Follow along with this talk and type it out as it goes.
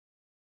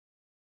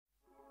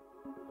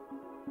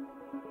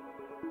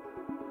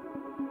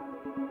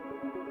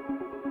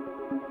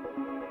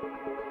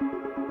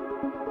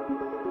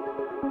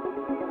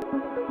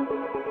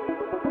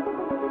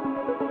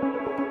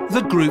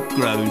the group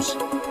grows.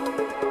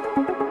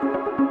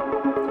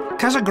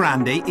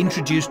 Casagrande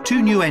introduced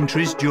 2 new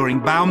entries during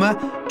Bauma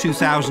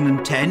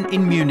 2010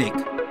 in Munich.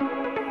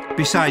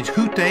 Besides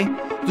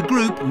Hütte, the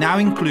group now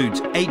includes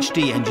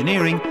HD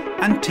Engineering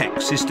and Tech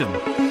System.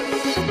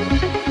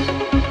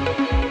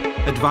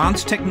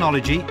 Advanced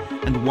technology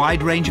and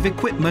wide range of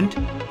equipment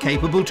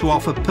capable to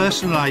offer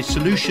personalised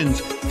solutions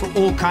for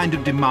all kind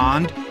of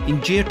demand in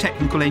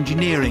geotechnical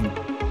engineering.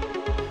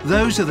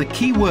 Those are the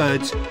key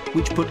words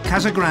which put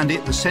Casagrande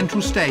at the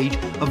central stage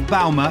of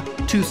Bauma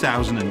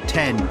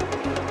 2010.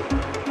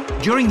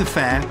 During the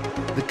fair,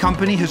 the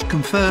company has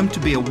confirmed to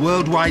be a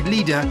worldwide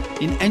leader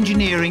in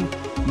engineering,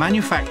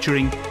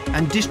 manufacturing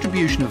and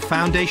distribution of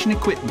foundation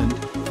equipment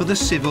for the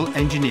civil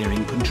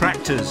engineering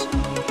contractors.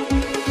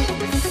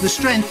 The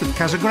strength of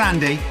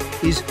Casagrande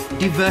is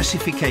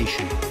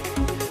diversification,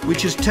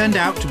 which has turned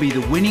out to be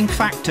the winning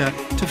factor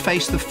to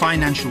face the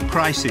financial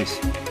crisis.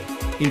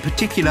 In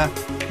particular,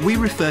 we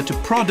refer to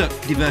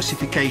product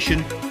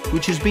diversification,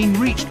 which has been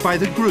reached by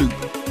the group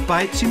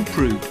by its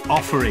improved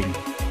offering.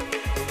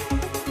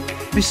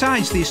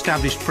 Besides the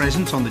established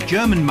presence on the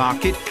German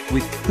market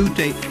with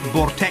Hütte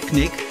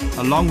Bohrtechnik,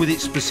 along with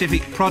its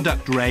specific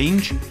product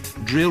range,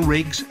 drill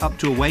rigs up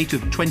to a weight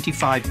of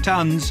 25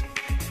 tons,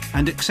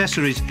 and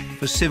accessories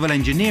for civil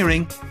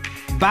engineering,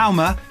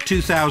 Bauma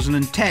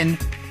 2010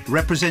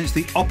 represents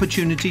the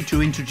opportunity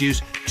to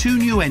introduce 2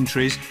 new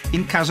entries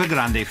in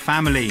Casagrande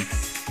family.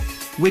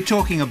 We're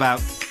talking about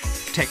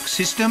Tech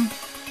System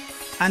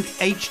and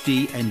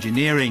HD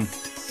Engineering.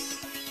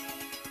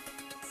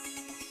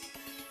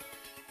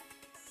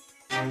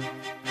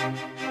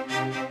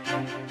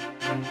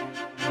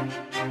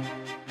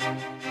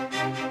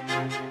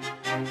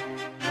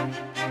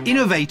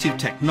 Innovative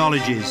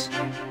technologies.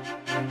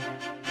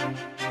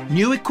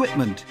 New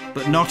equipment,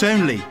 but not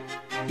only.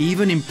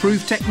 Even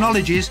improved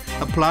technologies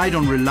applied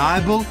on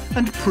reliable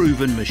and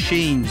proven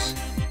machines.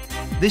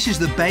 This is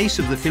the base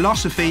of the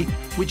philosophy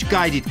which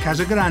guided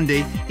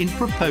Casagrande in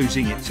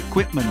proposing its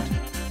equipment.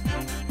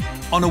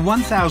 On a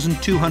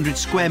 1,200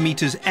 square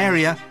meters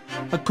area,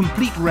 a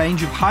complete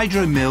range of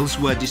hydro mills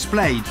were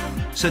displayed,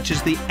 such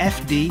as the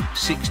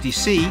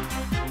FD60C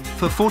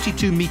for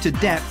 42-meter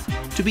depth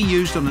to be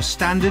used on a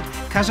standard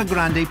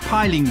Casagrande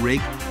piling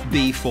rig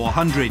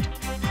B400.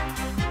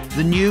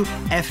 The new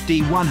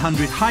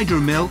FD100 hydro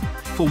mill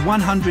for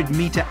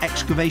 100-meter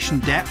excavation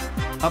depth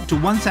up to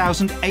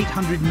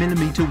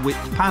 1,800mm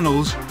width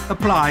panels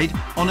applied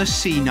on a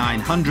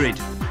C900.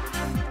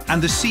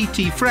 And the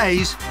CT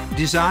phrase,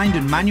 designed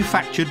and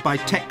manufactured by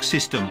Tech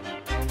System,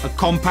 a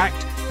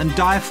compact and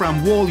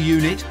diaphragm wall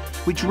unit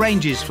which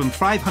ranges from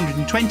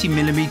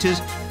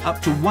 520mm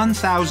up to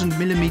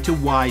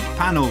 1,000mm wide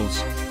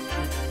panels.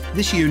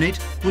 This unit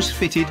was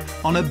fitted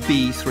on a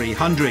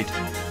B300.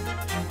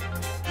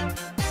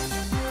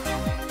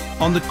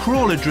 On the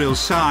crawler drill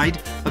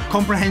side, a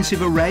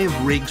comprehensive array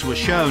of rigs were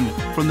shown,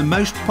 from the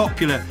most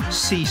popular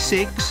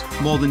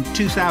C6, more than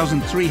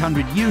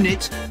 2,300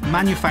 units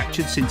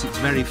manufactured since its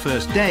very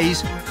first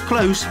days,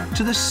 close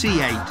to the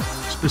C8,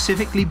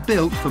 specifically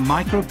built for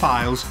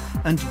micropiles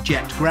and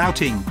jet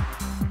grouting.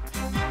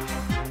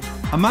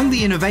 Among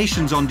the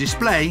innovations on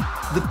display,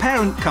 the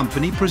parent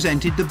company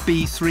presented the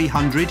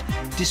B300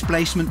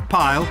 displacement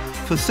pile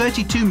for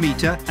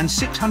 32-meter and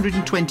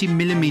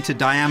 620mm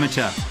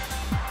diameter.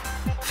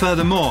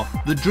 Furthermore,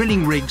 the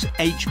drilling rig's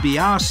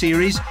S.p.A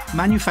series,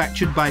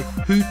 manufactured by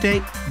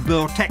Hütte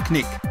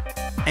Bohrtechnik,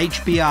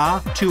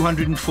 S.p.A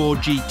 204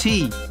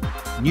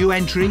 GT, new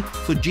entry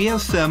for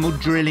geothermal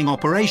drilling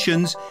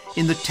operations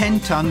in the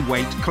 10-ton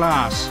weight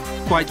class,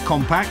 quite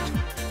compact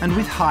and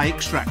with high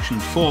extraction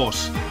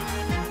force.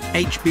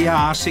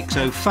 S.p.A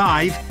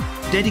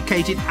 605,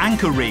 dedicated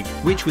anchor rig,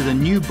 which with a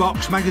new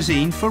box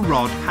magazine for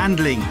rod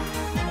handling.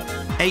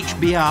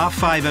 S.p.A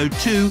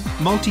 502,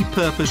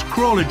 multi-purpose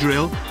crawler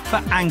drill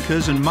for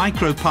anchors and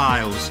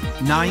micropiles,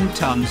 9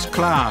 tons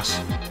class.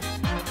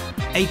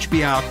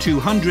 S.p.A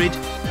 200,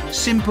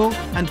 simple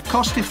and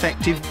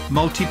cost-effective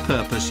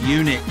multi-purpose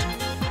unit.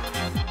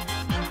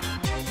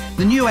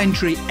 The new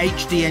entry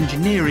HD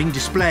Engineering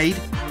displayed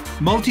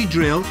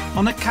multi-drill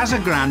on a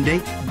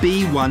Casagrande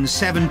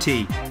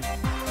B170.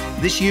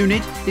 This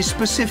unit is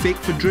specific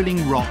for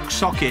drilling rock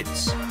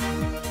sockets.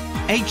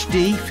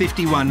 HD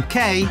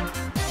 51K,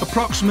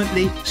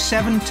 approximately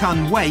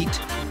 7-ton weight,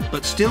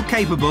 but still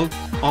capable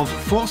of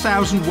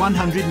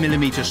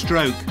 4,100mm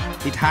stroke.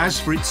 It has,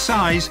 for its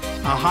size,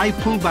 a high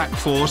pullback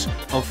force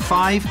of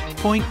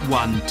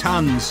 5.1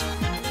 tons.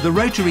 The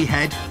rotary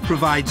head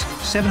provides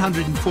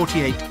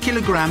 748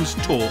 kilograms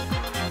torque.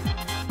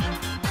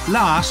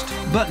 Last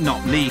but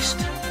not least,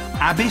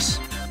 Abyss,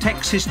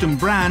 Tech System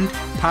brand,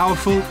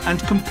 powerful and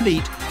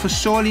complete for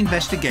soil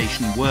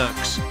investigation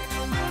works.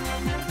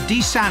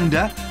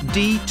 Desander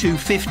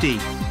D250,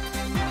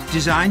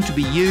 designed to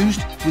be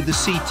used with the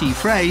CT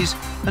phrase,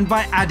 and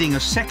by adding a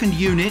second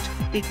unit,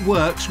 it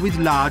works with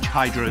large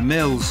hydro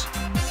mills.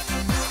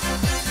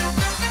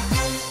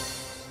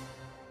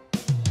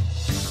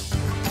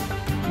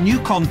 New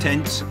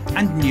contents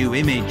and new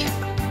image.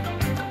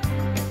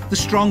 The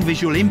strong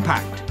visual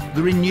impact,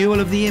 the renewal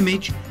of the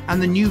image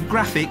and the new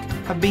graphic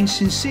have been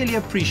sincerely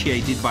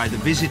appreciated by the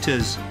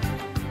visitors.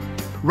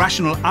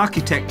 Rational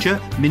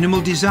architecture,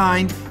 minimal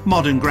design,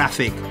 modern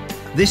graphic.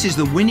 This is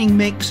the winning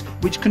mix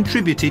which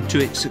contributed to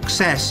its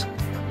success,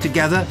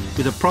 together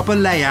with a proper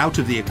layout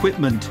of the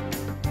equipment.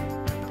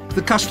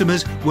 The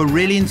customers were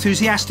really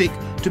enthusiastic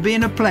to be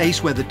in a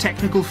place where the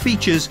technical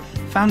features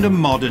found a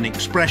modern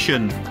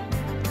expression.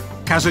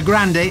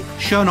 Casagrande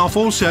shown off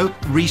also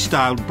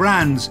restyled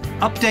brands,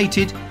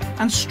 updated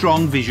and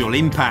strong visual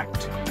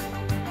impact.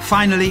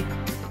 Finally,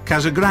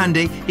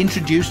 Casagrande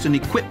introduced an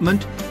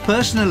equipment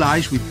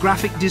personalised with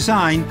graphic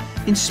design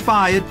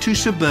inspired to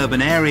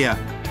suburban area,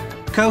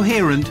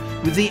 coherent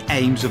with the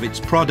aims of its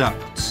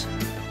products.